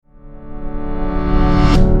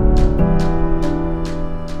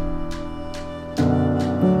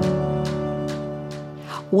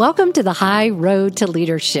Welcome to the High Road to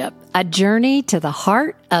Leadership, a journey to the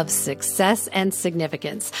heart of success and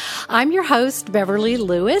significance. I'm your host, Beverly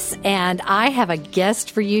Lewis, and I have a guest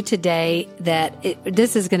for you today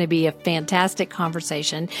this is going to be a fantastic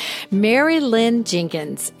conversation. Mary Lynn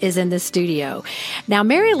Jenkins is in the studio. Now,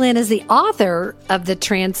 Mary Lynn is the author of The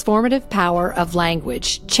Transformative Power of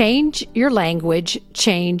Language. Change your language,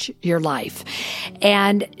 change your life.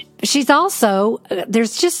 And she's also,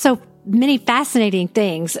 there's just so many fascinating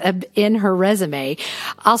things in her resume.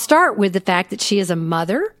 I'll start with the fact that she is a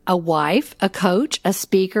mother, a wife, a coach, a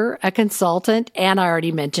speaker, a consultant, and I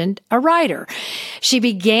already mentioned a writer. She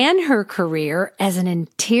began her career as an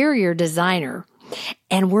interior designer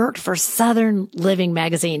and worked for Southern Living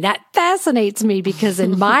magazine. That fascinates me because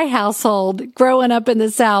in my household, growing up in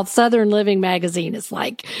the South, Southern Living magazine is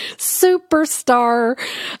like superstar.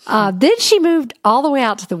 Then she moved all the way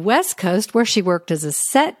out to the West Coast where she worked as a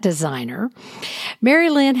set designer. Mary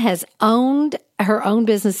Lynn has owned her own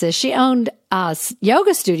businesses. She owned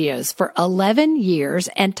yoga studios for 11 years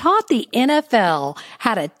and taught the NFL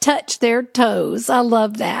how to touch their toes. I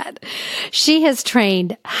love that. She has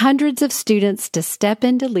trained hundreds of students to step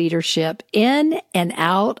into leadership in and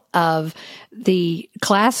out of the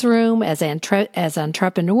classroom as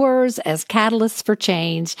entrepreneurs, as catalysts for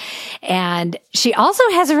change. And she also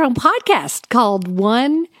has her own podcast called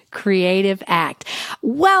One Creative Act.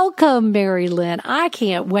 Welcome, Mary Lynn. I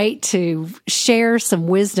can't wait to share some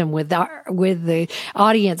wisdom with the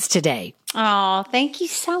audience today. Oh, thank you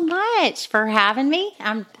so much for having me.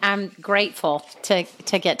 I'm grateful to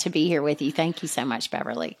get to be here with you. Thank you so much,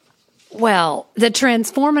 Beverly. Well, the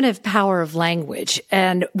transformative power of language,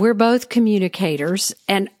 and we're both communicators,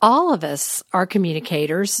 and all of us are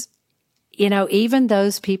communicators. You know, even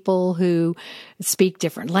those people who speak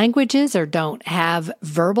different languages or don't have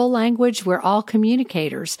verbal language, we're all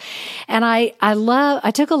communicators. And I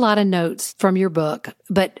took a lot of notes from your book,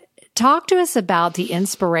 but talk to us about the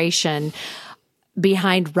inspiration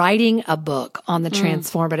behind writing a book on the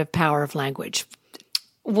transformative power of language.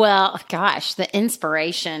 Well, gosh, the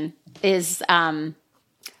inspiration is, I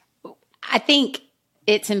think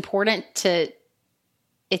it's important to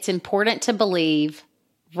believe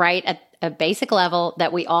right at a basic level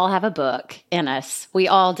that we all have a book in us. We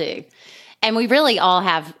all do. And we really all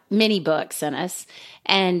have many books in us.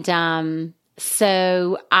 And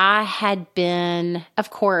so I had been,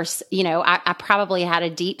 of course, I probably had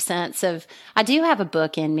a deep sense of, I do have a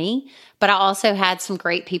book in me, but I also had some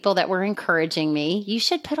great people that were encouraging me. You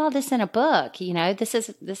should put all this in a book.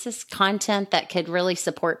 This is content that could really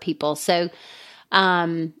support people. So,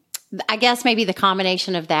 I guess maybe the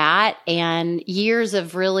combination of that and years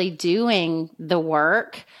of really doing the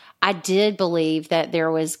work, I did believe that there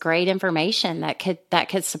was great information that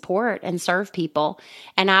could support and serve people.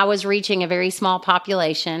 And I was reaching a very small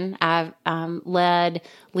population. I've led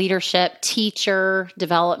leadership teacher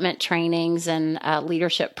development trainings and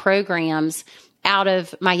leadership programs out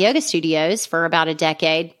of my yoga studios for about a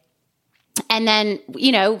decade. And then,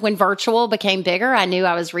 when virtual became bigger, I knew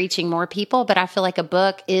I was reaching more people, but I feel like a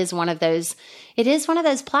book is one of those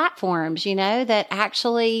platforms, that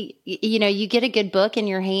actually, you get a good book in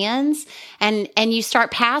your hands and you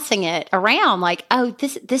start passing it around like, oh,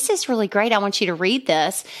 this is really great. I want you to read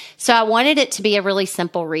this. So I wanted it to be a really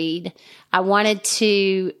simple read. I wanted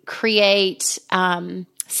to create,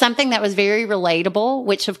 something that was very relatable,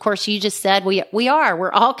 which of course you just said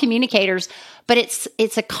we're all communicators, but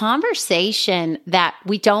it's a conversation that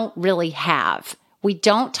we don't really have. We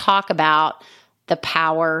don't talk about the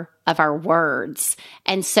power of our words.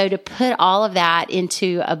 And so to put all of that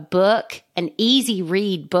into a book, an easy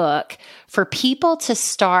read book for people to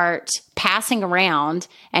start passing around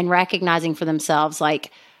and recognizing for themselves,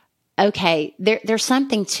 like, okay, there's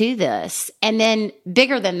something to this. And then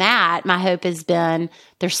bigger than that, my hope has been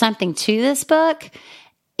there's something to this book.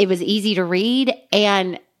 It was easy to read.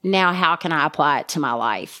 And now how can I apply it to my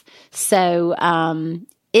life? So,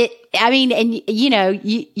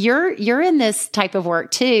 you're in this type of work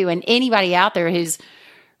too. And anybody out there who's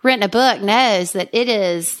written a book knows that it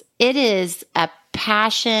is a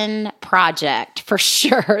passion project for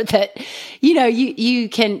sure. That, you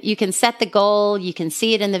can set the goal, you can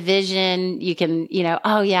see it in the vision, you can, in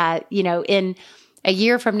a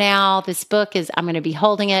year from now, this book I'm going to be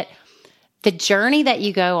holding it. The journey that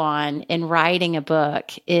you go on in writing a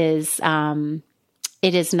book is,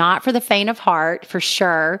 it is not for the faint of heart, for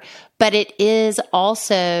sure, but it is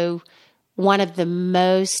also one of the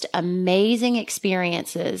most amazing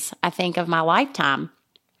experiences, I think, of my lifetime.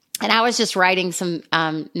 And I was just writing some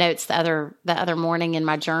notes the other morning in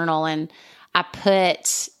my journal, and I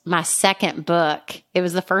put my second book. It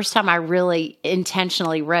was the first time I really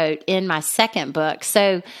intentionally wrote in my second book.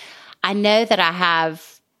 So I know that I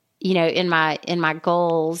have, in my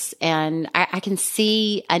goals, and I can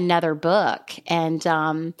see another book, and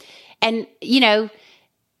I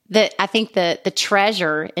think the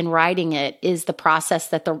treasure in writing it is the process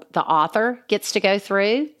that the author gets to go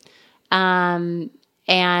through, and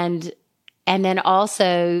then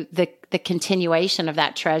also the continuation of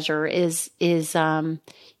that treasure is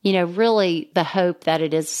really the hope that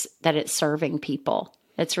it's serving people.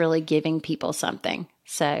 It's really giving people something.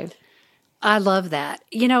 So I love that.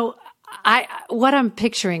 What I'm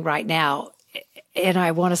picturing right now, and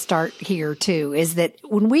I want to start here too, is that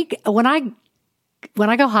when I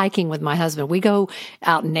go hiking with my husband, we go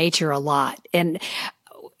out in nature a lot. And,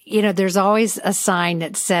 there's always a sign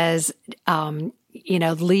that says,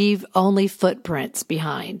 leave only footprints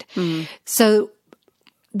behind. Mm. So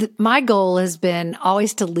my goal has been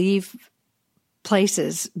always to leave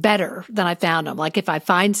places better than I found them. Like if I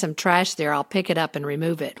find some trash there, I'll pick it up and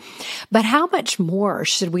remove it. But how much more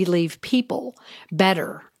should we leave people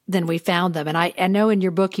better than we found them? And I know in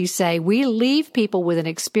your book you say we leave people with an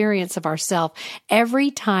experience of ourselves every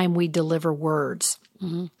time we deliver words.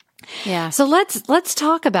 Mm-hmm. Yeah. So let's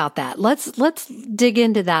talk about that. Let's dig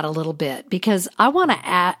into that a little bit, because I want to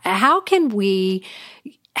ask, how can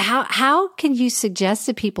you suggest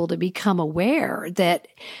to people to become aware that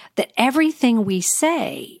everything we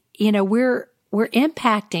say, we're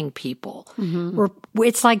impacting people. Mm-hmm.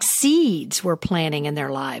 It's like seeds we're planting in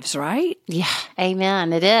their lives, right? Yeah.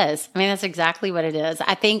 Amen. It is. I mean, that's exactly what it is.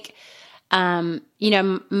 I think, my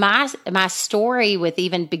story with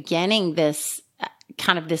even beginning this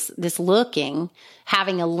kind of this looking,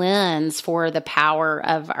 having a lens for the power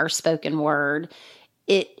of our spoken word,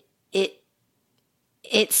 it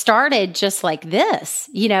started just like this.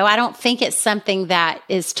 I don't think it's something that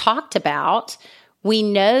is talked about. We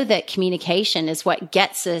know that communication is what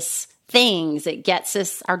gets us things. It gets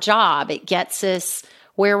us our job. It gets us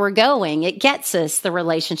where we're going. It gets us the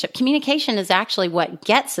relationship. Communication is actually what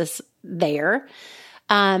gets us there.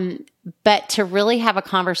 But to really have a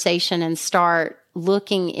conversation and start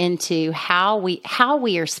looking into how we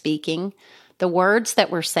are speaking, the words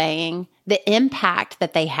that we're saying, the impact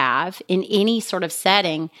that they have in any sort of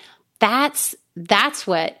setting, that's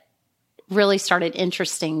what really started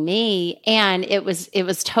interesting me. And it was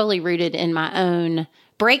totally rooted in my own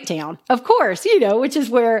breakdown, of course, which is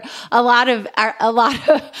where a lot of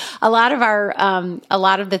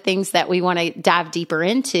the things that we want to dive deeper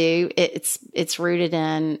into, it's rooted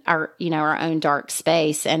in our own dark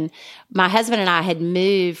space. And my husband and I had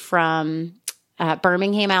moved from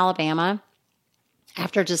Birmingham, Alabama,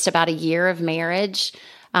 after just about a year of marriage,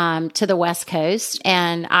 to the West Coast.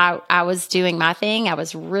 And I was doing my thing. I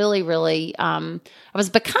was really, really, I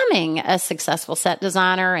was becoming a successful set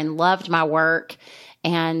designer and loved my work,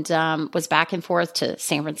 and was back and forth to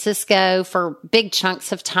San Francisco for big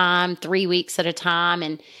chunks of time, 3 weeks at a time.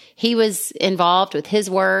 And he was involved with his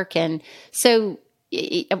work. And so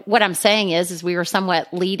what I'm saying is we were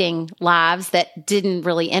somewhat leading lives that didn't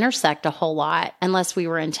really intersect a whole lot unless we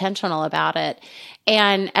were intentional about it.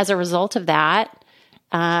 And as a result of that,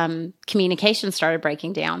 communication started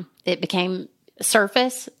breaking down. It became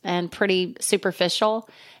surface and pretty superficial.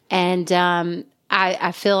 And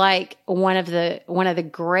I feel like one of the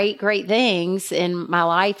great things in my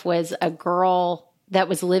life was a girl that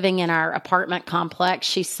was living in our apartment complex.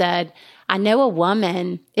 She said, I know a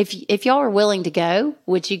woman, if y'all are willing to go,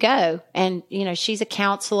 would you go? And, she's a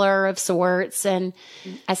counselor of sorts. And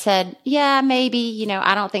I said, yeah, maybe,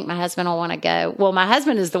 I don't think my husband will want to go. Well, my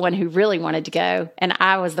husband is the one who really wanted to go, and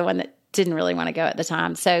I was the one that didn't really want to go at the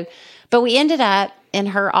time. So, but we ended up in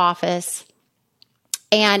her office,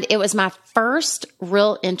 and it was my first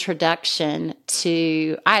real introduction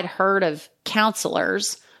to, I had heard of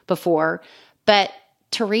counselors before, but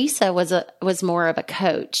Teresa was more of a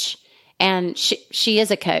coach. And she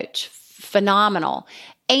is a coach, phenomenal.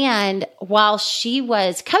 And while she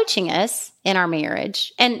was coaching us in our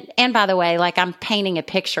marriage, and by the way, like I'm painting a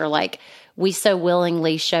picture, like we so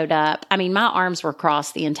willingly showed up. I mean, my arms were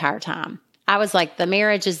crossed the entire time. I was like, the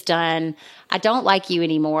marriage is done. I don't like you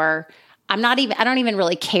anymore. I don't even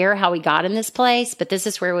really care how we got in this place, but this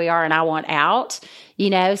is where we are and I want out,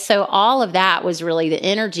 So all of that was really the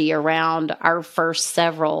energy around our first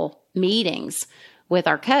several meetings with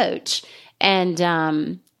our coach.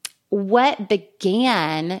 And what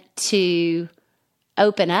began to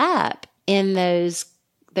open up in those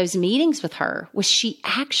meetings with her was she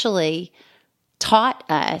actually taught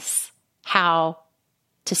us how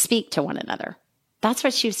to speak to one another. That's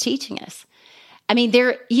what she was teaching us. I mean,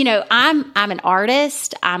 I'm an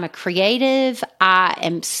artist. I'm a creative. I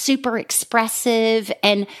am super expressive.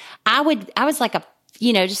 And I was like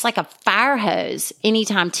just like a fire hose.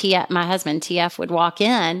 Anytime my husband TF would walk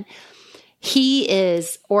in, he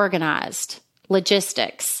is organized,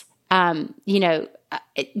 logistics,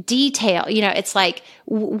 detail. It's like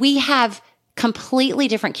we have completely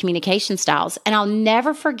different communication styles. And I'll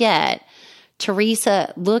never forget,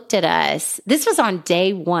 Teresa looked at us. This was on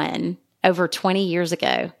day one over 20 years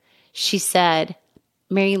ago. She said,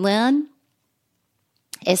 Mary Lynn,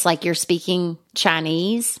 it's like you're speaking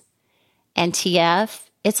Chinese, and TF,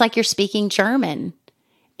 it's like you're speaking German,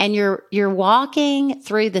 and you're walking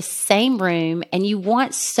through the same room, and you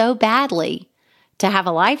want so badly to have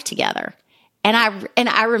a life together. And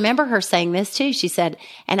I remember her saying this too. She said,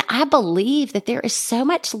 and I believe that there is so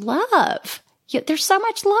much love. There's so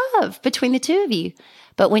much love between the two of you.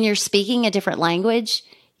 But when you're speaking a different language,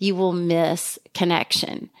 you will miss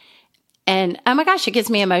connection. And oh my gosh, it gets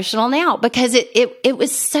me emotional now because it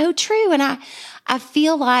was so true. And I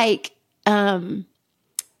feel like, gosh,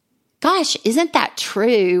 isn't that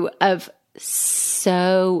true of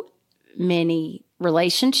so many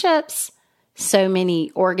relationships, so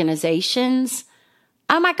many organizations?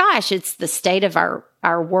 Oh my gosh, it's the state of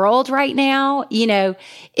our world right now.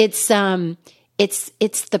 It's the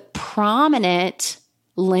prominent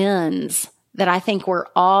lens that I think we're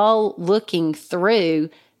all looking through.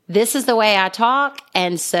 This is the way I talk,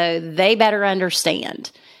 and so they better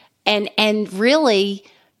understand. And really,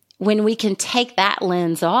 when we can take that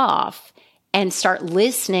lens off and start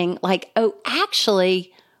listening, like, oh,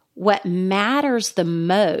 actually, what mattered the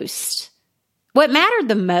most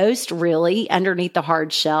really underneath the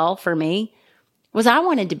hard shell for me was I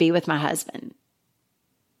wanted to be with my husband.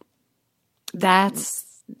 That's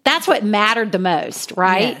what mattered the most,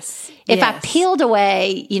 right? Yes. If I peeled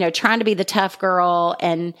away, trying to be the tough girl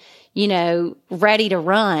and, ready to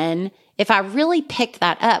run, if I really picked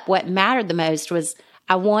that up, what mattered the most was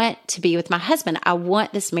I want to be with my husband. I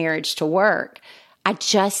want this marriage to work. I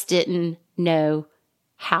just didn't know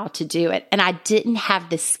how to do it. And I didn't have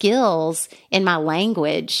the skills in my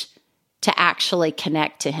language to actually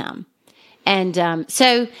connect to him. And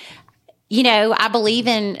so I believe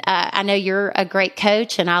in, I know you're a great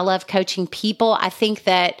coach and I love coaching people. I think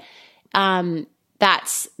that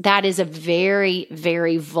that is a very,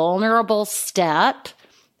 very vulnerable step.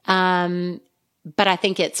 But I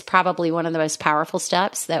think it's probably one of the most powerful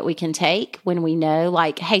steps that we can take when we know,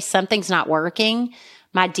 like, hey, something's not working.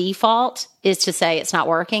 My default is to say it's not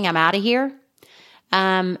working. I'm out of here.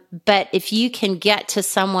 But if you can get to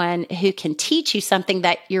someone who can teach you something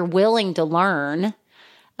that you're willing to learn,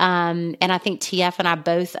 and I think TF and I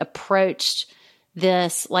both approached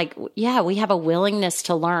this like, yeah, we have a willingness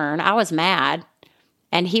to learn. I was mad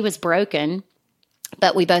and he was broken,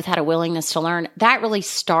 but we both had a willingness to learn. That really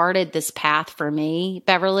started this path for me,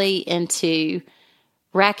 Beverly, into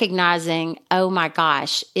recognizing, oh my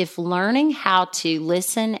gosh, if learning how to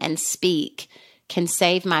listen and speak can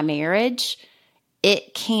save my marriage,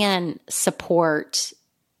 it can support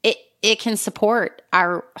it can support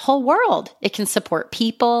our whole world. It can support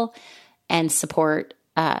people and support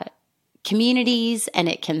communities, and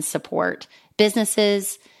it can support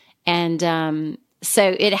businesses. And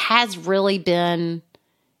so it has really been,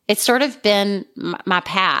 it's sort of been my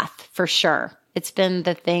path for sure. It's been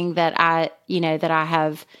the thing that I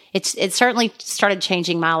have, it certainly started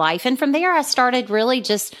changing my life. And from there, I started really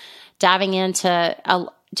just diving into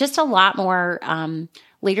just a lot more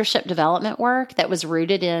leadership development work that was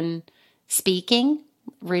rooted in speaking,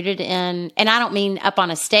 and I don't mean up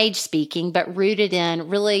on a stage speaking, but rooted in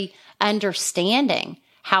really understanding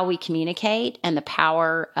how we communicate and the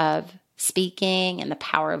power of speaking and the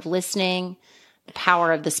power of listening, the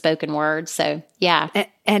power of the spoken word. So, yeah.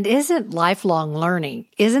 And isn't lifelong learning,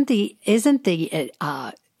 isn't the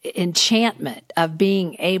enchantment of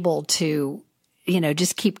being able to,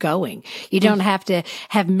 just keep going. You don't have to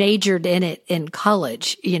have majored in it in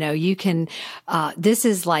college. You can, this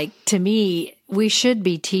is like, to me, we should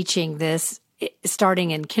be teaching this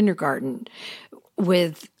starting in kindergarten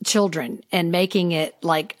with children and making it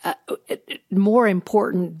like more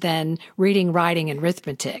important than reading, writing, and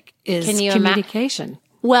arithmetic is communication.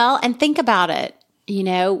 Well, and think about it.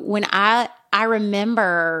 When I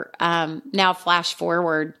remember, now flash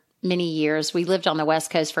forward many years, we lived on the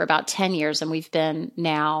West Coast for about 10 years, and we've been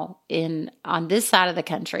now on this side of the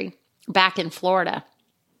country, back in Florida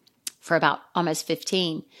for about almost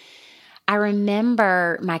 15. I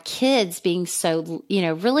remember my kids being so,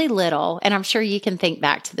 really little, and I'm sure you can think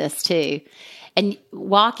back to this too, and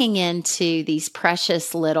walking into these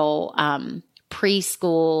precious little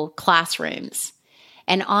preschool classrooms.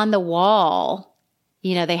 And on the wall,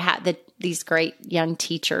 they had these great young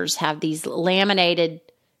teachers have these laminated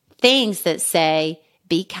things that say,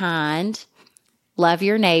 be kind, love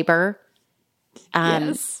your neighbor,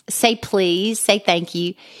 Yes. say please, say thank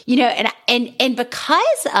you, and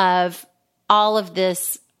because of all of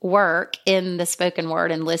this work in the spoken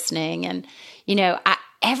word and listening, and,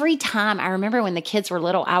 every time I remember when the kids were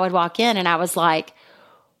little, I would walk in and I was like,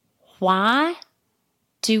 why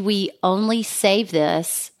do we only save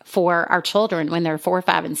this for our children when they're 4,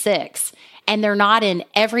 5, and 6? And they're not in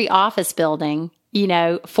every office building,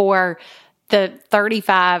 for the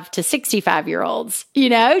 35 to 65-year-olds,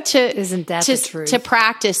 Isn't that the truth? To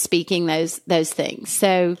practice speaking those things.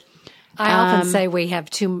 So I often say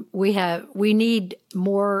we need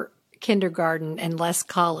more kindergarten and less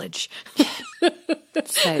college.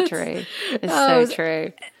 So true. It's so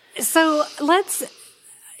true. So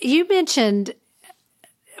you mentioned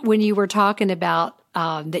when you were talking about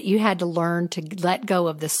that you had to learn to let go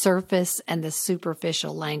of the surface and the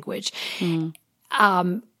superficial language.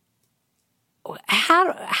 How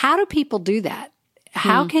do people do that?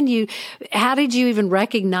 How did you even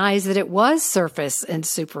recognize that it was surface and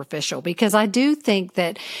superficial? Because I do think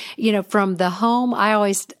that, from the home,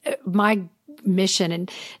 my mission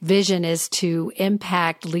and vision is to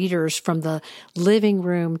impact leaders from the living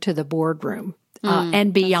room to the boardroom.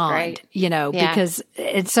 And beyond, because,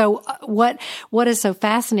 and so what is so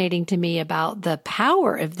fascinating to me about the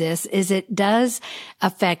power of this is it does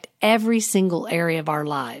affect every single area of our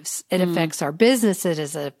lives. It affects our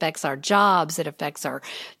businesses, it affects our jobs, it affects our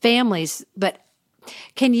families. But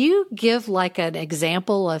can you give like an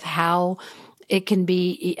example of how it can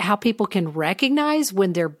be, how people can recognize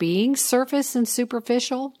when they're being surface and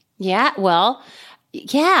superficial? Yeah, well,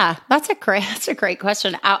 yeah, that's a great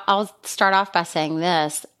question. I'll start off by saying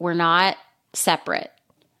this. We're not separate.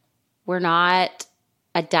 We're not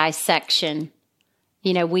a dissection.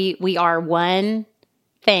 We are one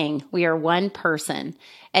thing. We are one person.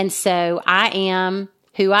 And so I am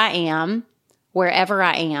who I am, wherever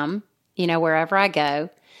I am, wherever I go.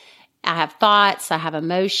 I have thoughts, I have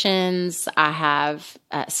emotions, I have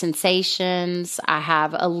sensations, I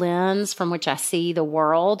have a lens from which I see the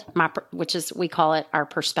world, we call it our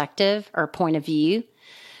perspective or point of view.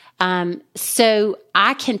 So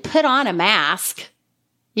I can put on a mask,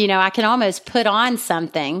 I can almost put on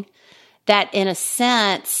something that in a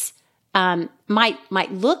sense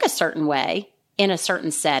might look a certain way in a certain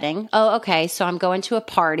setting. Oh, okay, so I'm going to a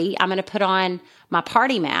party, I'm going to put on my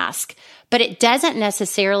party mask. But it doesn't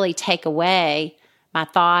necessarily take away my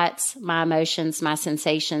thoughts, my emotions, my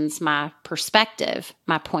sensations, my perspective,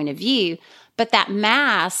 my point of view. But that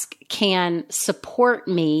mask can support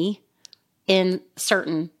me in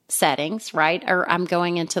certain settings, right? Or I'm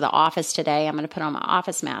going into the office today, I'm going to put on my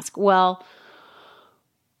office mask. Well,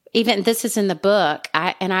 even this is in the book,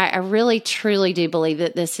 I really truly do believe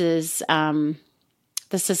that this is the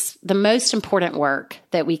most important work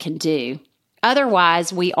that we can do.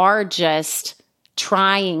 Otherwise, we are just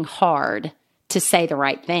trying hard to say the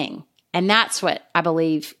right thing. And that's what I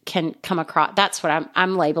believe can come across. That's what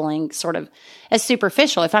I'm labeling sort of as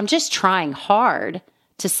superficial. If I'm just trying hard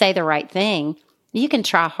to say the right thing, you can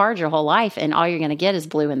try hard your whole life and all you're going to get is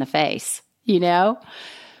blue in the face,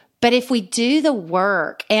 But if we do the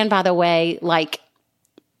work, and by the way, like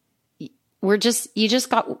you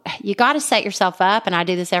got to set yourself up. And I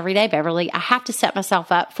do this every day, Beverly. I have to set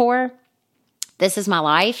myself up for, this is my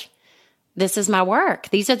life. This is my work.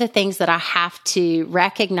 These are the things that I have to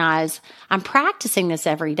recognize. I'm practicing this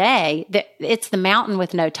every day. It's the mountain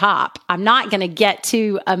with no top. I'm not going to get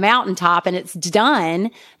to a mountaintop and it's done.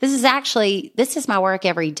 This is my work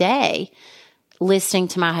every day. Listening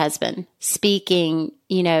to my husband, speaking,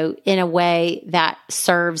 in a way that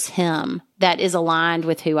serves him, that is aligned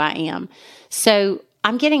with who I am. So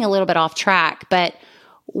I'm getting a little bit off track, but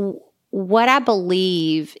what I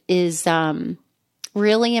believe is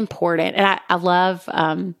really important, and I love.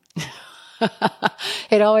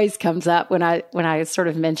 It always comes up when I sort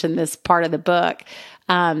of mention this part of the book.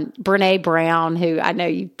 Brene Brown, who I know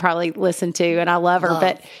you probably listen to, and I love her,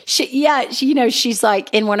 but she's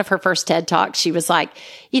like, in one of her first TED Talks, she was like,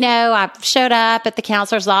 I showed up at the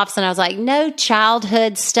counselor's office and I was like, no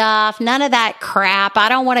childhood stuff, none of that crap. I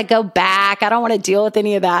don't want to go back. I don't want to deal with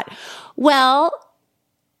any of that. Well,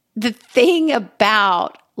 the thing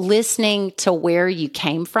about listening to where you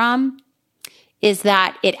came from is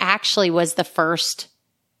that it actually was the first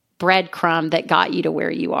breadcrumb that got you to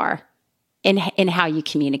where you are in how you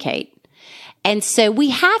communicate. And so we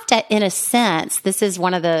have to, in a sense, I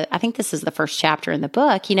think this is the first chapter in the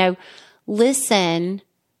book, listen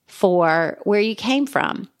for where you came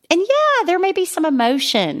from. And yeah, there may be some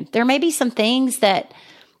emotion. There may be some things that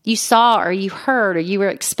you saw or you heard or you were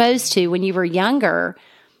exposed to when you were younger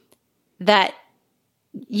that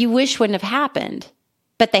you wish wouldn't have happened,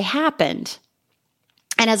 but they happened.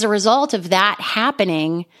 And as a result of that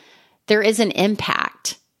happening, there is an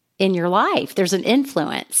impact in your life. There's an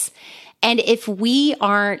influence. And if we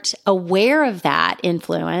aren't aware of that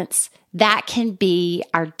influence, that can be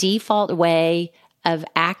our default way of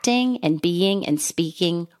acting and being and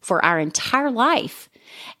speaking for our entire life.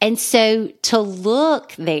 And so to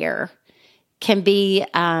look there can be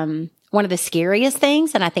one of the scariest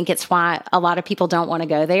things. And I think it's why a lot of people don't want to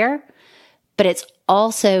go there. But it's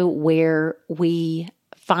also where we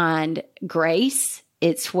find grace.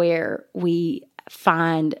 It's where we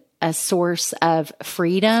find a source of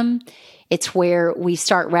freedom. It's where we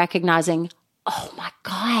start recognizing, oh my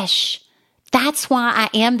gosh, that's why I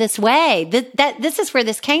am this way. This is where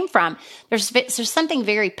this came from. There's something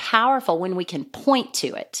very powerful when we can point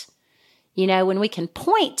to it. You know, when we can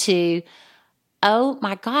point to, oh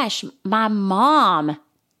my gosh, my mom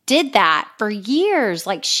did that for years.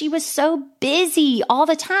 Like she was so busy all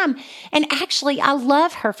the time. And actually, I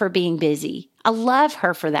love her for being busy. I love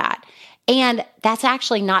her for that. And that's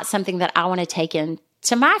actually not something that I want to take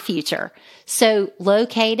into my future. So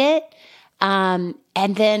locate it, and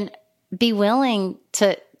then be willing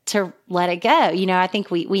to let it go. You know, I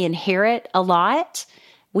think we inherit a lot.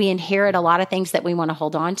 We inherit a lot of things that we want to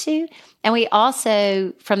hold on to. And we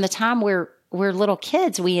also, from the time we're little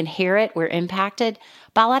kids, we're impacted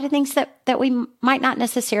by a lot of things that we might not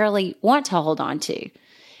necessarily want to hold on to.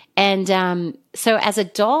 And so as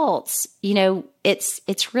adults, you know,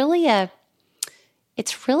 it's really a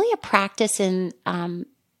practice in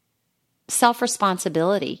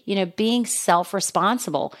self-responsibility, you know, being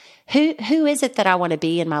self-responsible. Who is it that I want to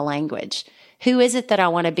be in my language? Who is it that I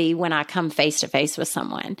want to be when I come face to face with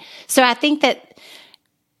someone? So I think that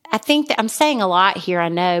I'm saying a lot here, I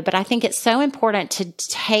know, but I think it's so important to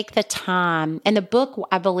take the time. And the book,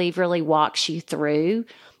 I believe, really walks you through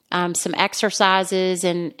some exercises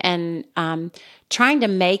and trying to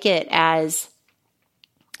make it as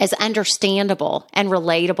understandable and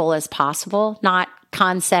relatable as possible, not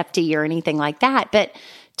concepty or anything like that, but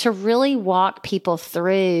to really walk people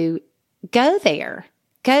through, go there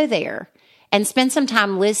and spend some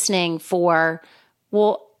time listening for,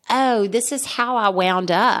 well, oh, this is how I wound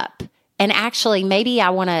up. And actually, maybe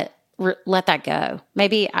I want to let that go.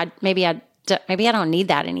 Maybe I don't need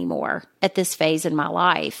that anymore at this phase in my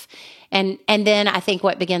life. And then I think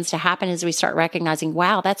what begins to happen is we start recognizing,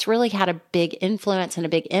 wow, that's really had a big influence and a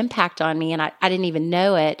big impact on me. And I didn't even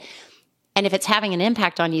know it. And if it's having an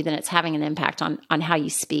impact on you, then it's having an impact on how you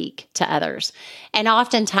speak to others. And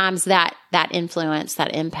oftentimes that influence,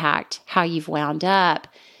 that impact, how you've wound up,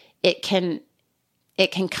 it can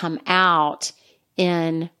come out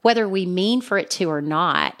in, whether we mean for it to or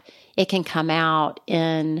not, it can come out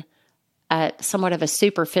in somewhat of a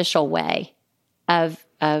superficial way of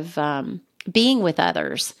being with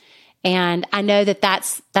others. And I know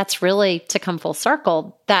that's really, to come full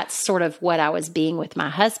circle, that's sort of what I was being with my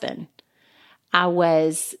husband. I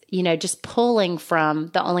was, you know, just pulling from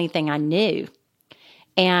the only thing I knew.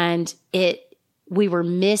 And we were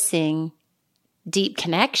missing deep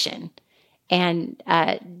connection. And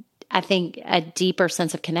I think a deeper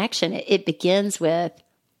sense of connection, it begins with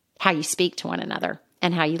how you speak to one another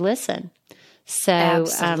and how you listen. So,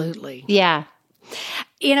 absolutely. Yeah.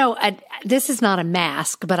 You know, this is not a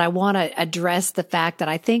mask, but I want to address the fact that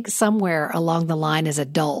I think somewhere along the line as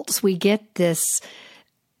adults, we get this,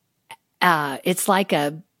 it's like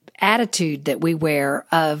a attitude that we wear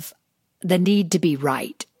of the need to be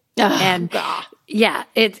right. And yeah,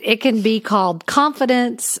 it can be called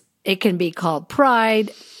confidence. It can be called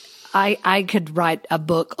pride. I could write a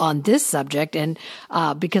book on this subject, and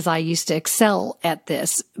because I used to excel at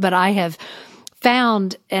this, but I have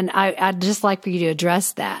found, and I'd just like for you to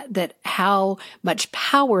address that how much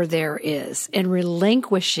power there is in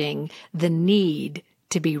relinquishing the need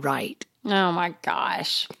to be right. Oh my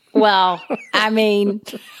gosh. Well, I mean,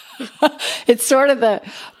 it's sort of the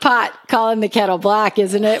pot calling the kettle black,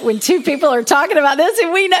 isn't it? When two people are talking about this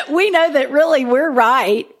and we know that really we're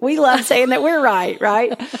right. We love saying that we're right?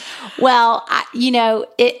 Well,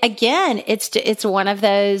 it's one of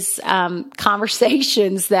those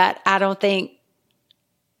conversations that I don't think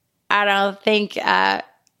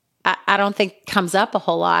comes up a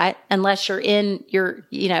whole lot unless you're in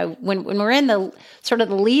when we're in the sort of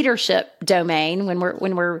the leadership domain,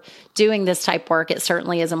 when we're doing this type work, it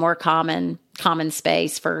certainly is a more common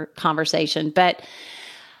space for conversation. But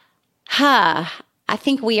I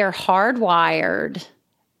think we are hardwired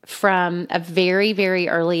from a very, very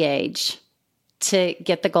early age to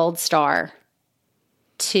get the gold star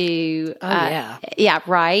to,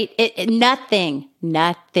 right.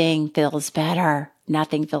 Nothing feels better.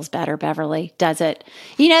 Nothing feels better, Beverly, does it?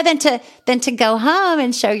 Than to go home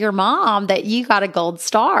and show your mom that you got a gold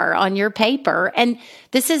star on your paper. And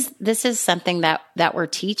this is something that we're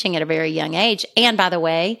teaching at a very young age. And by the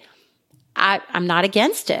way, I'm not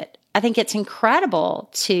against it. I think it's incredible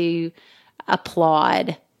to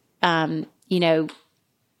applaud,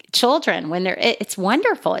 children when it's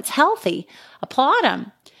wonderful. It's healthy. Applaud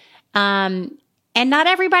them. And not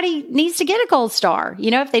everybody needs to get a gold star.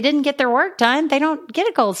 If they didn't get their work done, they don't get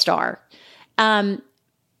a gold star. But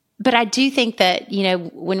I do think that,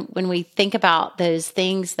 when we think about those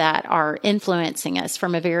things that are influencing us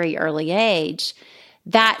from a very early age,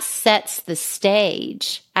 that sets the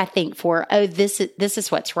stage, I think, for, this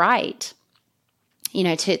is what's right.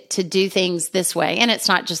 To do things this way. And it's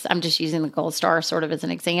not just, I'm just using the gold star sort of as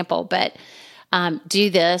an example, but do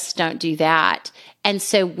this, don't do that. And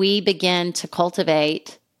so we begin to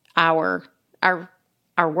cultivate our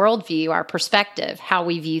worldview, our perspective, how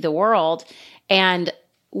we view the world. And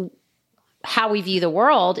how we view the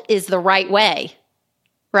world is the right way,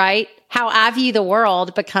 right? How I view the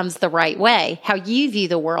world becomes the right way. How you view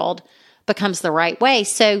the world becomes the right way.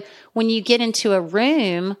 So when you get into a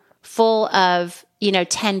room full of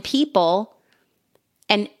 10 people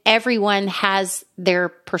and everyone has their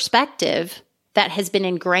perspective that has been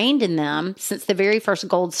ingrained in them since the very first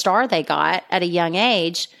gold star they got at a young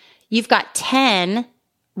age, you've got 10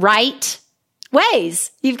 right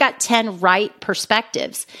ways. You've got 10 right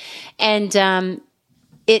perspectives. And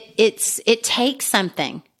it takes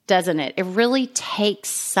something, doesn't it? It really takes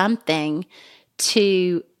something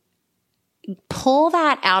to pull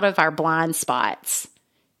that out of our blind spots.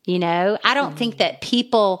 I don't think that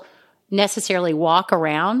people necessarily walk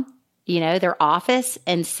around, their office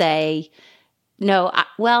and say, no,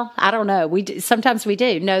 I don't know. Sometimes we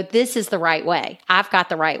do. No, this is the right way. I've got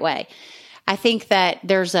the right way. I think that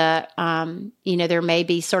there's there may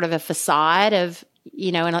be sort of a facade of,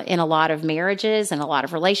 in a lot of marriages and a lot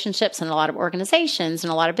of relationships and a lot of organizations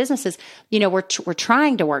and a lot of businesses, we're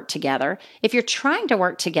trying to work together. If you're trying to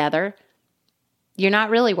work together, you're not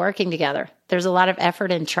really working together. There's a lot of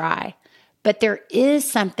effort and try. But there is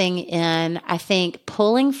something in, I think,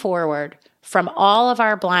 pulling forward from all of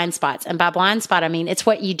our blind spots. And by blind spot, I mean, it's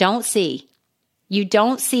what you don't see. You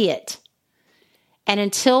don't see it. And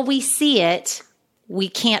until we see it, we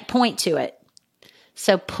can't point to it.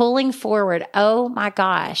 So pulling forward, oh my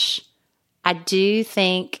gosh, I do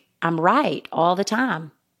think I'm right all the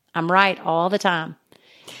time. I'm right all the time.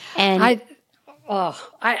 And I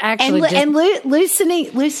actually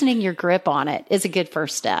loosening your grip on it is a good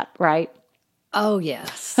first step, right? Oh,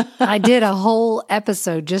 yes. I did a whole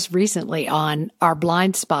episode just recently on our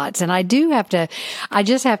blind spots. And I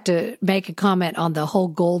just have to make a comment on the whole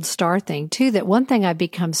gold star thing too, that one thing I've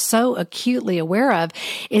become so acutely aware of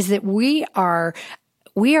is that we are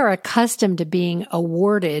accustomed to being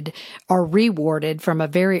awarded or rewarded from a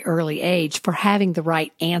very early age for having the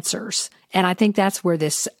right answers. And I think that's where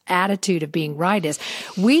this attitude of being right is.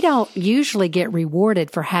 We don't usually get rewarded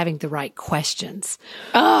for having the right questions.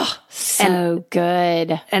 Oh, so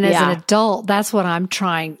good. And as an adult, that's what I'm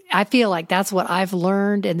trying. I feel like that's what I've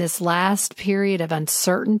learned in this last period of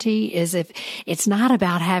uncertainty is if it's not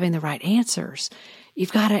about having the right answers.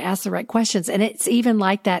 You've got to ask the right questions. And it's even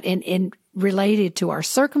like that in related to our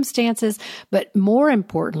circumstances, but more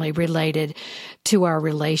importantly, related to our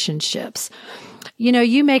relationships.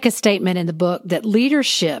 You make a statement in the book that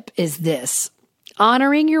leadership is this: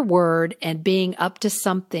 honoring your word and being up to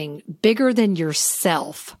something bigger than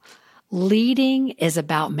yourself. Leading is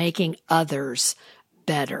about making others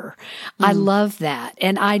better. I love that.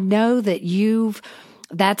 And I know that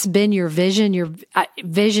that's been your vision. Your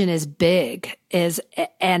vision is big,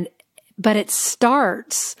 but it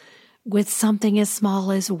starts with something as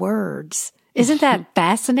small as words. Isn't that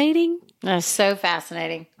fascinating? That's so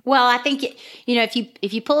fascinating. Well, I think,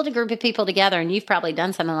 if you pulled a group of people together, and you've probably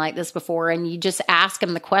done something like this before, and you just ask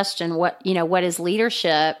them the question, what is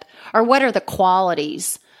leadership, or what are the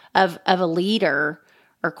qualities of a leader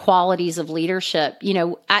or qualities of leadership?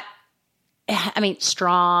 I mean,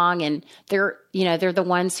 strong, and they're the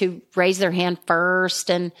ones who raise their hand first,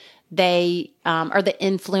 and they are the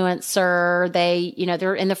influencer.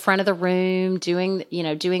 They're in the front of the room doing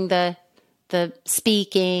the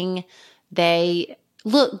speaking. They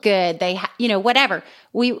look good. They, whatever.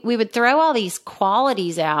 We would throw all these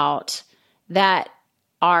qualities out that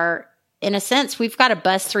are, in a sense, we've got to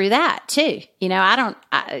bust through that too.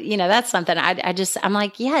 That's something I'm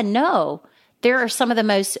like, yeah, no, there are some of the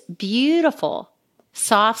most beautiful,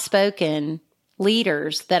 soft-spoken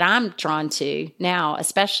leaders that I'm drawn to now,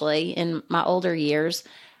 especially in my older years.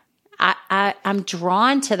 I'm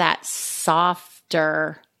drawn to that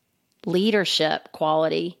softer leadership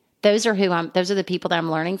quality. Those are the people that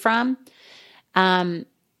I'm learning from. And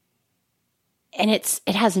it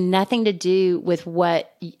has nothing to do with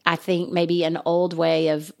what I think maybe an old way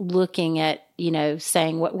of looking at,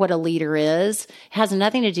 saying what a leader is. It has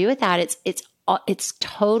nothing to do with that. It's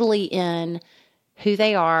totally in who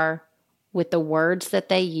they are, with the words that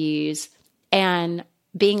they use, and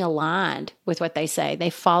being aligned with what they say. They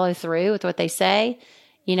follow through with what they say.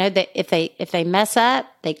 That if they mess up,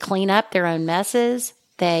 they clean up their own messes.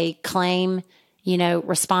 They claim,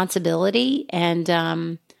 responsibility, and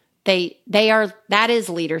that is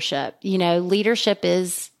leadership. Leadership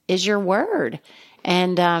is your word.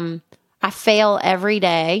 And I fail every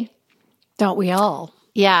day. Don't we all?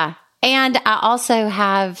 Yeah. And I also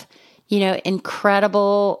have,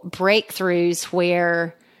 incredible breakthroughs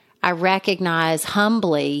where I recognize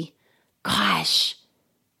humbly, gosh,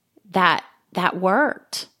 that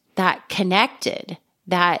worked, that connected,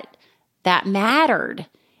 that mattered.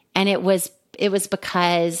 And it was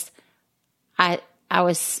because I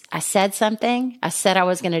said something. I said I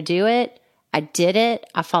was going to do it. I did it.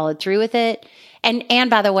 I followed through with it. And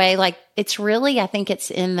by the way, it's really, I think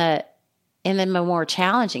it's in the more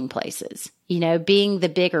challenging places, being the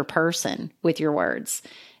bigger person with your words,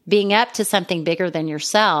 being up to something bigger than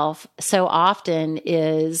yourself so often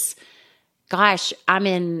is, gosh, I'm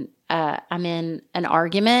in an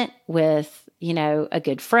argument with, a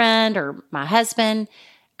good friend or my husband.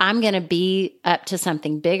 I'm going to be up to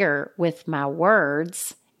something bigger with my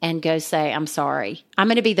words and go say, I'm sorry. I'm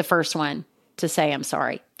going to be the first one to say, I'm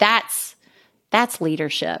sorry. That's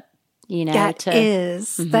leadership. That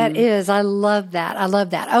is. I love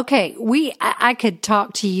that. Okay. I could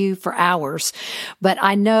talk to you for hours, but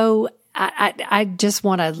I know I just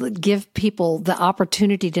want to give people the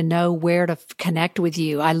opportunity to know where to connect with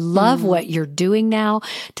you. I love what you're doing now.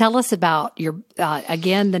 Tell us about your,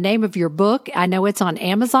 again, the name of your book. I know it's on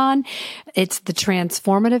Amazon. It's The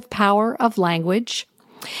Transformative Power of Language.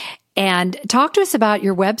 And talk to us about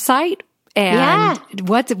your website and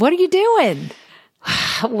what are you doing?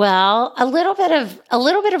 Well, a little bit of a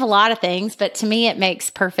lot of things, but to me, it makes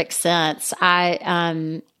perfect sense.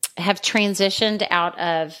 I have transitioned out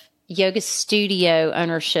of yoga studio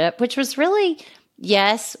ownership, which was really,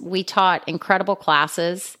 yes, we taught incredible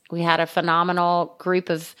classes. We had a phenomenal group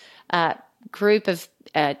of a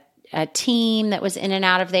team that was in and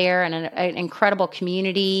out of there, and an incredible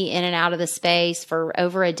community in and out of the space for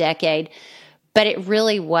over a decade. But it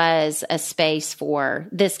really was a space for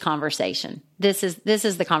this conversation. This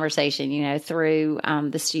is the conversation, through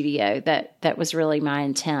the studio that was really my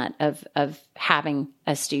intent of having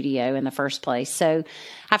a studio in the first place. So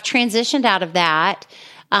I've transitioned out of that,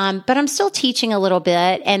 but I'm still teaching a little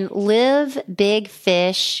bit. And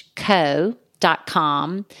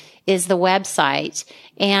livebigfishco.com is the website.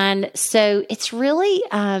 And so it's really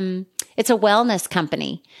it's a wellness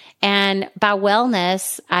company. And by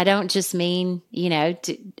wellness, I don't just mean,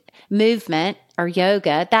 movement or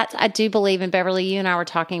yoga. That's, I do believe, in Beverly, you and I were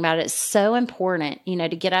talking about it. It's so important,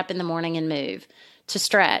 to get up in the morning and move, to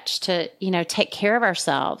stretch, to, take care of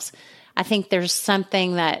ourselves. I think there's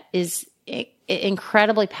something that is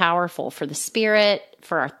incredibly powerful for the spirit,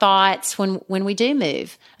 for our thoughts when we do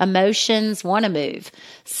move. Emotions want to move.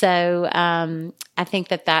 So I think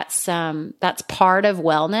that's part of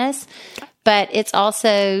wellness. But it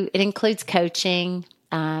includes coaching.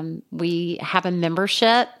 We have a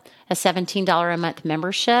membership, a $17 a month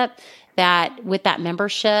membership, that with that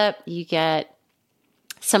membership, you get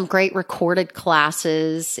some great recorded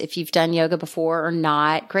classes. If you've done yoga before or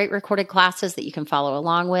not, great recorded classes that you can follow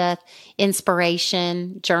along with,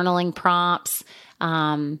 inspiration, journaling prompts.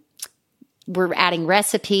 We're adding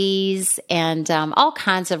recipes and all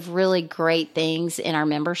kinds of really great things in our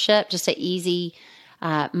membership, just an easy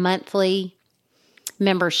monthly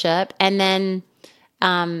membership. And then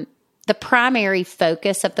the primary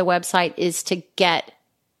focus of the website is to get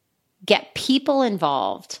people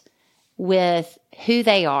involved with who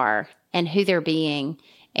they are and who they're being,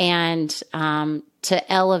 and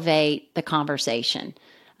to elevate the conversation.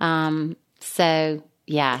 So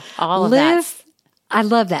yeah, all of that. I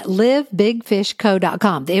love that.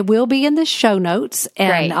 livebigfishco.com. It will be in the show notes,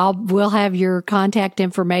 and we'll have your contact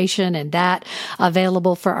information and that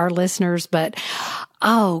available for our listeners. But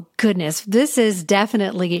oh goodness, this is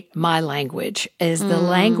definitely my language, is the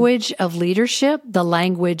language of leadership, the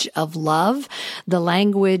language of love, the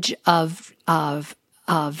language of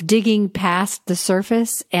of digging past the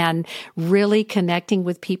surface and really connecting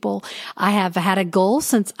with people. I have had a goal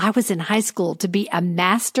since I was in high school to be a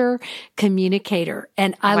master communicator.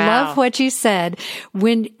 And I love what you said.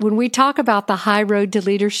 When we talk about the high road to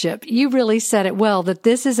leadership, you really said it well, that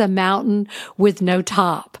this is a mountain with no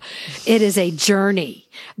top. It is a journey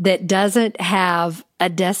that doesn't have a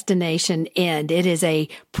destination end. It is a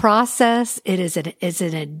process. It's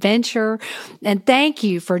an adventure. And thank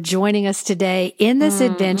you for joining us today in this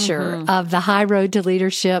adventure of the high road to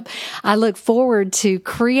leadership. I look forward to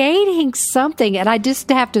creating something. And I just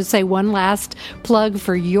have to say one last plug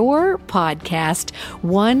for your podcast,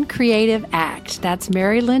 One Creative Act. That's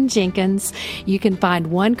Mary Lynn Jenkins. You can find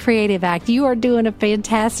One Creative Act. You are doing a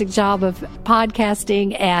fantastic job of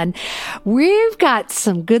podcasting, and we've got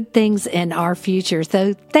some good things in our future.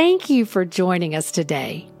 So thank you for joining us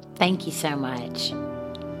today. Thank you so much.